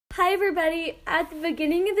Hi everybody! At the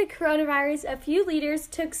beginning of the coronavirus, a few leaders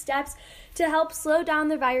took steps to help slow down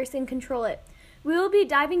the virus and control it. We will be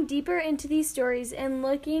diving deeper into these stories and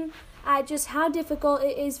looking at just how difficult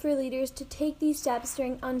it is for leaders to take these steps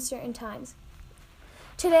during uncertain times.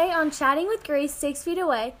 Today on Chatting with Grace 6 Feet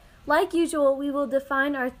Away, like usual, we will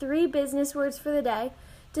define our 3 business words for the day,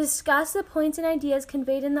 discuss the points and ideas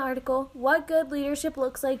conveyed in the article, what good leadership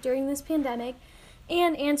looks like during this pandemic,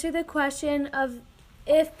 and answer the question of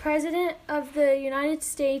if President of the United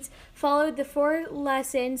States followed the 4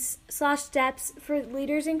 lessons/steps for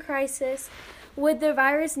leaders in crisis, would the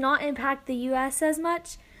virus not impact the U.S. as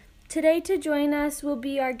much? Today to join us will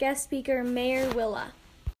be our guest speaker, Mayor Willa.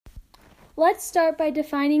 Let's start by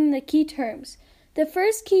defining the key terms. The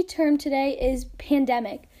first key term today is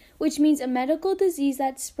pandemic, which means a medical disease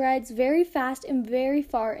that spreads very fast and very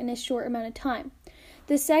far in a short amount of time.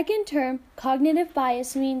 The second term, cognitive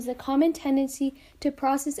bias, means the common tendency to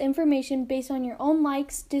process information based on your own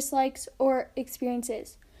likes, dislikes, or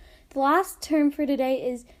experiences. The last term for today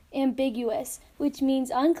is ambiguous, which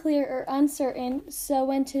means unclear or uncertain. So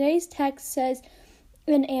when today's text says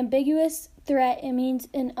an ambiguous threat, it means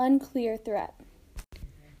an unclear threat.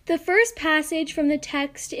 The first passage from the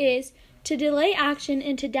text is to delay action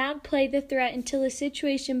and to downplay the threat until the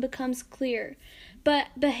situation becomes clear. But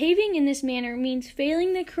behaving in this manner means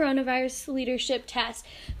failing the coronavirus leadership test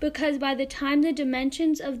because by the time the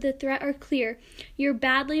dimensions of the threat are clear, you're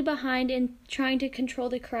badly behind in trying to control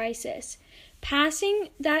the crisis. Passing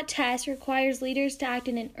that test requires leaders to act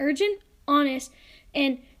in an urgent, honest,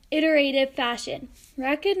 and iterative fashion,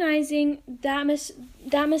 recognizing that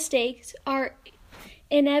mistakes are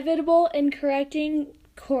inevitable and correcting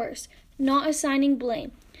course, not assigning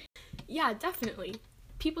blame. Yeah, definitely.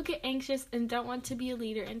 People get anxious and don't want to be a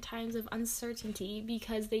leader in times of uncertainty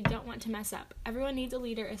because they don't want to mess up. Everyone needs a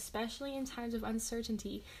leader, especially in times of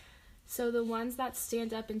uncertainty. So the ones that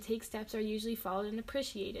stand up and take steps are usually followed and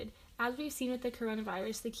appreciated. As we've seen with the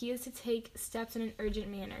coronavirus, the key is to take steps in an urgent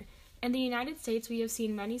manner. In the United States, we have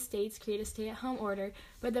seen many states create a stay-at-home order,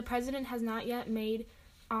 but the president has not yet made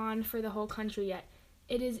on for the whole country yet.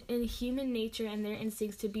 It is in human nature and their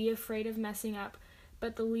instincts to be afraid of messing up.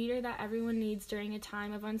 But the leader that everyone needs during a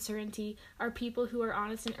time of uncertainty are people who are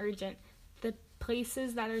honest and urgent. The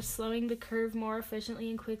places that are slowing the curve more efficiently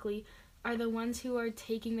and quickly are the ones who are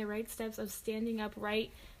taking the right steps of standing up right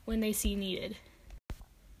when they see needed.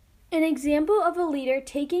 An example of a leader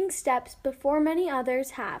taking steps before many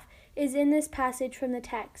others have is in this passage from the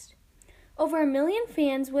text. Over 1 million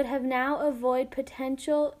fans would have now avoided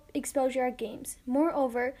potential exposure at games.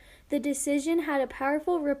 Moreover, the decision had a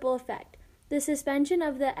powerful ripple effect. The suspension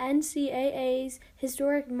of the NCAA's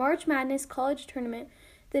historic March Madness college tournament,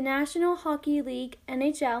 the National Hockey League,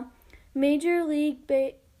 NHL, Major League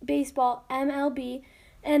Baseball, MLB,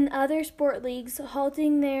 and other sport leagues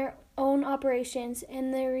halting their own operations,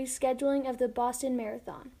 and the rescheduling of the Boston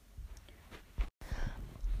Marathon.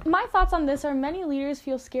 My thoughts on this are many leaders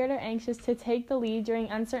feel scared or anxious to take the lead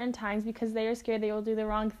during uncertain times because they are scared they will do the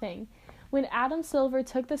wrong thing. When Adam Silver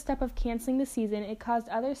took the step of canceling the season, it caused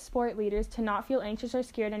other sport leaders to not feel anxious or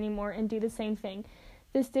scared anymore and do the same thing.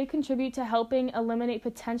 This did contribute to helping eliminate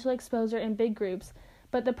potential exposure in big groups,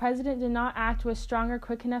 but the president did not act with strong or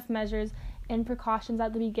quick enough measures and precautions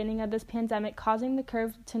at the beginning of this pandemic, causing the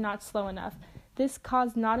curve to not slow enough. This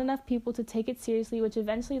caused not enough people to take it seriously, which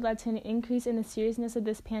eventually led to an increase in the seriousness of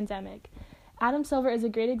this pandemic. Adam Silver is a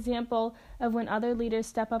great example of when other leaders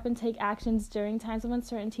step up and take actions during times of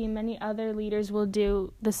uncertainty. Many other leaders will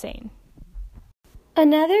do the same.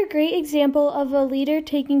 Another great example of a leader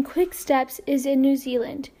taking quick steps is in New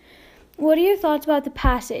Zealand. What are your thoughts about the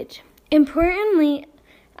passage? Importantly,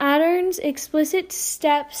 Ardern's explicit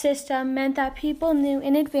step system meant that people knew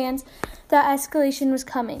in advance that escalation was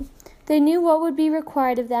coming. They knew what would be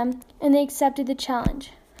required of them, and they accepted the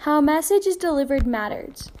challenge. How a message is delivered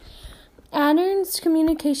matters. Ardern's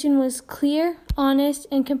communication was clear, honest,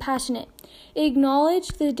 and compassionate. It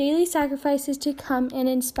acknowledged the daily sacrifices to come and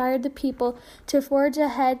inspired the people to forge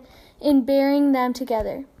ahead in bearing them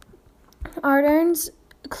together. Ardern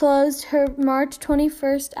closed her March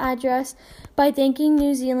 21st address by thanking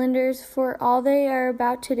New Zealanders for all they are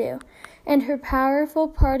about to do, and her powerful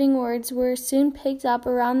parting words were soon picked up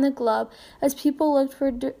around the globe as people looked for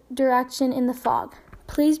direction in the fog.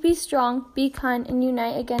 Please be strong, be kind, and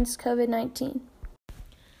unite against COVID-19.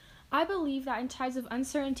 I believe that in times of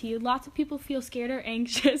uncertainty, lots of people feel scared or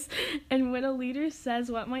anxious, and when a leader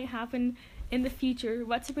says what might happen in the future,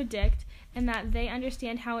 what to predict, and that they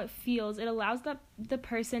understand how it feels, it allows the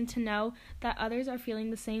person to know that others are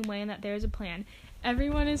feeling the same way and that there is a plan.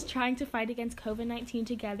 Everyone is trying to fight against COVID-19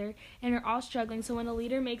 together and are all struggling, so when a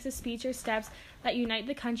leader makes a speech or steps that unite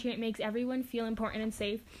the country, it makes everyone feel important and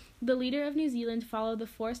safe. The leader of New Zealand followed the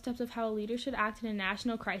 4 steps of how a leader should act in a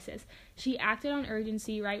national crisis. She acted on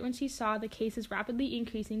urgency. Right when she saw the cases rapidly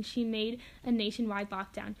increasing, she made a nationwide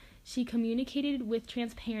lockdown. She communicated with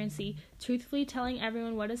transparency, truthfully telling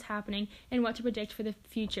everyone what is happening and what to predict for the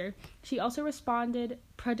future. She also responded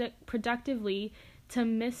productively to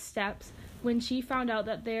missteps. When she found out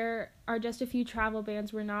that there are just a few travel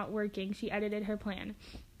bans were not working, she edited her plan.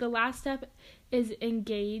 The last step is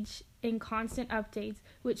engage in constant updates,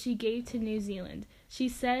 which she gave to New Zealand. She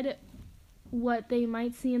said what they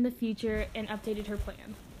might see in the future and updated her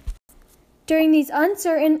plan. During these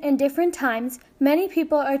uncertain and different times, many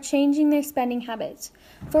people are changing their spending habits.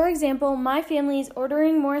 For example, my family is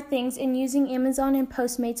ordering more things and using Amazon and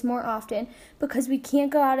Postmates more often because we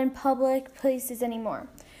can't go out in public places anymore.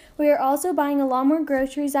 We are also buying a lot more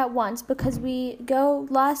groceries at once because we go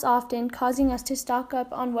less often, causing us to stock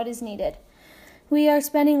up on what is needed. We are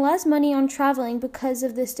spending less money on traveling because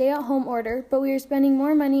of the stay-at-home order, but we are spending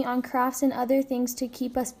more money on crafts and other things to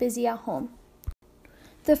keep us busy at home.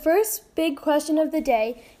 The first big question of the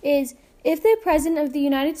day is, if the President of the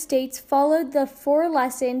United States followed the 4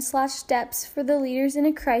 lessons/steps for the leaders in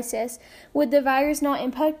a crisis, would the virus not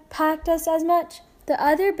impact us as much? The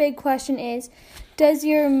other big question is, does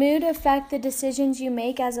your mood affect the decisions you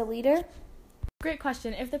make as a leader? Great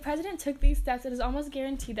question. If the president took these steps, it is almost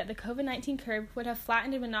guaranteed that the COVID-19 curve would have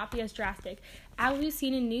flattened and would not be as drastic. As we've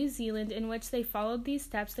seen in New Zealand, in which they followed these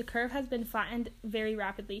steps, the curve has been flattened very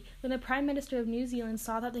rapidly. When the Prime Minister of New Zealand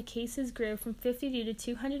saw that the cases grew from 52 to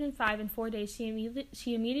 205 in 4 days,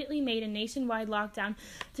 she immediately made a nationwide lockdown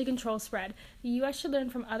to control spread. The U.S. should learn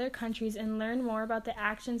from other countries and learn more about the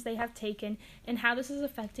actions they have taken and how this is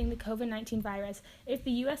affecting the COVID-19 virus. If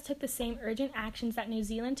the U.S. took the same urgent actions that New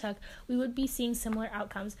Zealand took, we would be seeing similar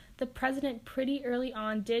outcomes. The president pretty early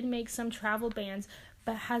on did make some travel bans,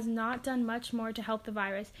 but has not done much more to help the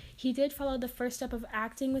virus. He did follow the first step of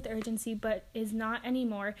acting with urgency, but is not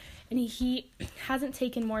anymore, and he hasn't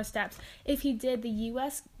taken more steps. If he did, the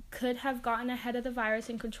U.S. could have gotten ahead of the virus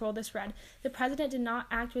and controlled the spread. The president did not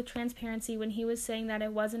act with transparency when he was saying that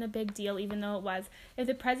it wasn't a big deal, even though it was. If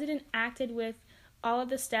the president acted with all of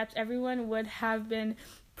the steps, everyone would have been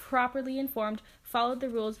properly informed, followed the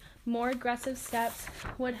rules. More aggressive steps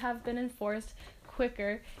would have been enforced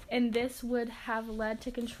quicker, and this would have led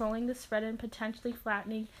to controlling the spread and potentially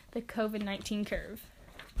flattening the COVID-19 curve.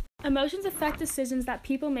 Emotions affect decisions that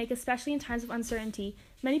people make, especially in times of uncertainty.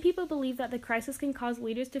 Many people believe that the crisis can cause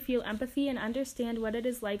leaders to feel empathy and understand what it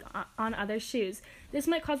is like on others' shoes. This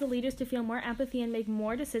might cause the leaders to feel more empathy and make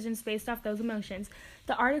more decisions based off those emotions.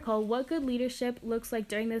 The article, What Good Leadership Looks Like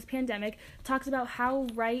During This Pandemic, talks about how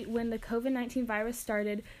right when the COVID-19 virus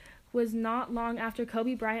started was not long after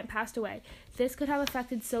Kobe Bryant passed away. This could have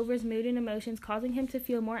affected Silver's mood and emotions, causing him to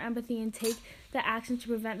feel more empathy and take the action to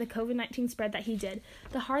prevent the COVID-19 spread that he did.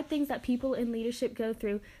 The hard things that people in leadership go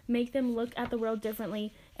through make them look at the world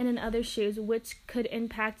differently and in others' shoes, which could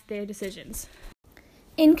impact their decisions.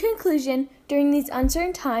 In conclusion, during these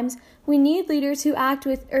uncertain times, we need leaders who act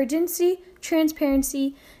with urgency,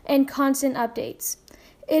 transparency, and constant updates.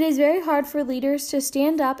 It is very hard for leaders to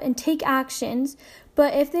stand up and take actions,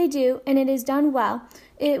 but if they do, and it is done well,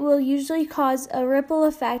 it will usually cause a ripple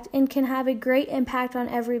effect and can have a great impact on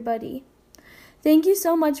everybody. Thank you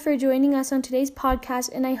so much for joining us on today's podcast,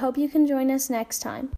 and I hope you can join us next time.